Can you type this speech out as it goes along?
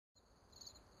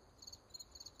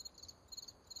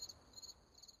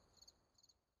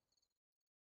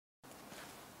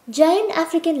Giant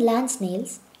African land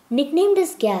snails, nicknamed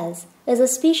as gals, is a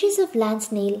species of land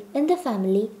snail in the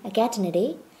family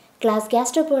Achatinidae, class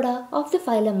Gastropoda of the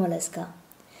phylum Mollusca.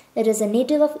 It is a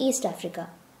native of East Africa.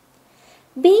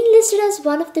 Being listed as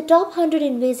one of the top 100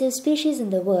 invasive species in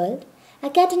the world,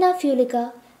 Achatina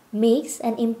fulica makes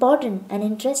an important and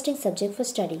interesting subject for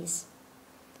studies.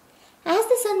 As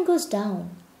the sun goes down,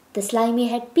 the slimy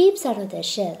head peeps out of their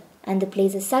shell and the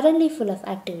place is suddenly full of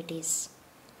activities.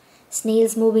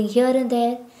 Snails moving here and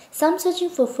there, some searching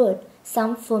for food,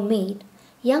 some for mate,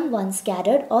 young ones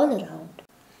scattered all around.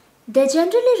 They are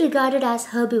generally regarded as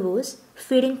herbivores,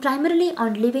 feeding primarily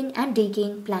on living and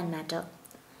decaying plant matter.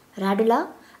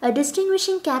 Radula, a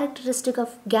distinguishing characteristic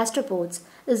of gastropods,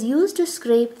 is used to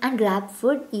scrape and grab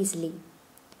food easily.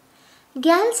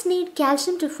 Gals need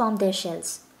calcium to form their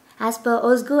shells. As per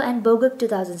Osgo and Bogup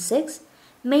 2006,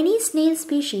 many snail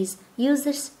species use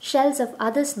the shells of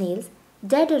other snails,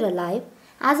 dead or alive,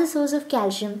 as a source of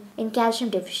calcium in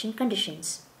calcium-deficient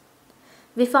conditions.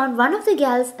 We found one of the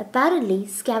gals apparently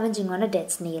scavenging on a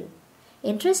dead snail.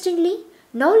 Interestingly,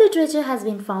 no literature has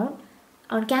been found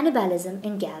on cannibalism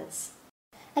in gals.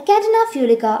 Achatina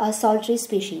fulica are solitary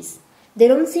species. They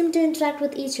don't seem to interact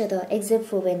with each other except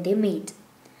for when they mate.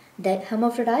 They're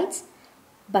hermaphrodites,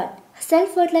 but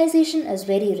self-fertilization is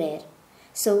very rare.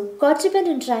 So, courtship and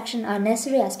interaction are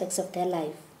necessary aspects of their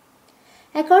life.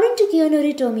 According to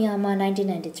Kiyonori Tomiyama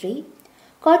 1993,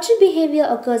 courtship behavior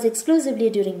occurs exclusively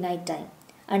during night time.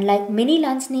 Unlike many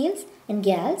land snails and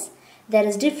gals, there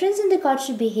is difference in the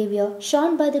courtship behavior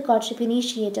shown by the courtship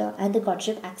initiator and the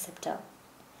courtship acceptor.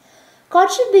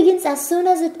 Courtship begins as soon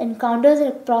as it encounters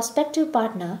a prospective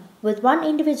partner, with one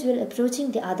individual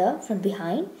approaching the other from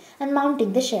behind and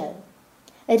mounting the shell.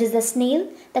 It is the snail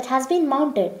that has been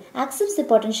mounted accepts the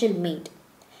potential mate.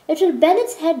 It will bend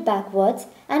its head backwards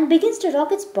and begins to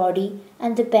rock its body,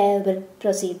 and the pair will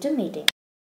proceed to mating.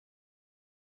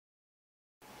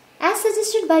 As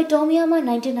suggested by Tomiyama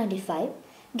 1995,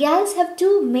 gals have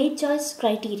two mate choice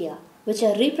criteria, which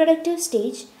are reproductive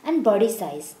stage and body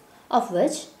size, of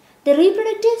which the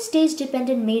reproductive stage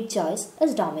dependent mate choice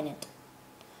is dominant.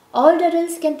 Old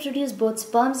adults can produce both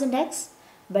sperms and eggs,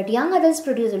 but young adults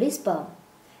produce only sperm.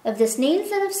 If the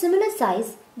snails are of similar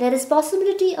size, there is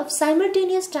possibility of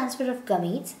simultaneous transfer of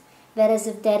gametes, whereas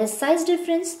if there is size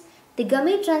difference, the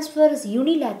gamete transfer is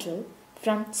unilateral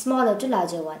from smaller to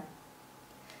larger one.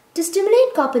 To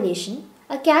stimulate copulation,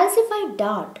 a calcified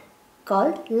dart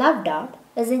called love dart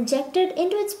is injected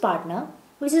into its partner,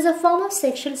 which is a form of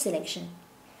sexual selection.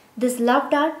 This love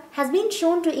dart has been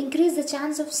shown to increase the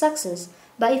chance of success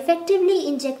by effectively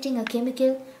injecting a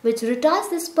chemical which retards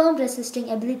the sperm resisting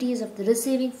abilities of the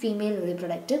receiving female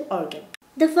reproductive organ.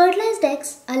 The fertilized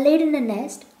eggs are laid in a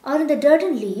nest or in the dirt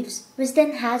and leaves, which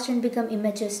then hatch and become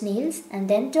immature snails and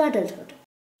then to adulthood.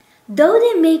 Though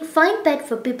they make fine pet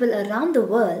for people around the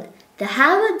world, the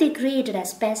havoc they created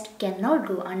as pests cannot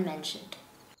go unmentioned.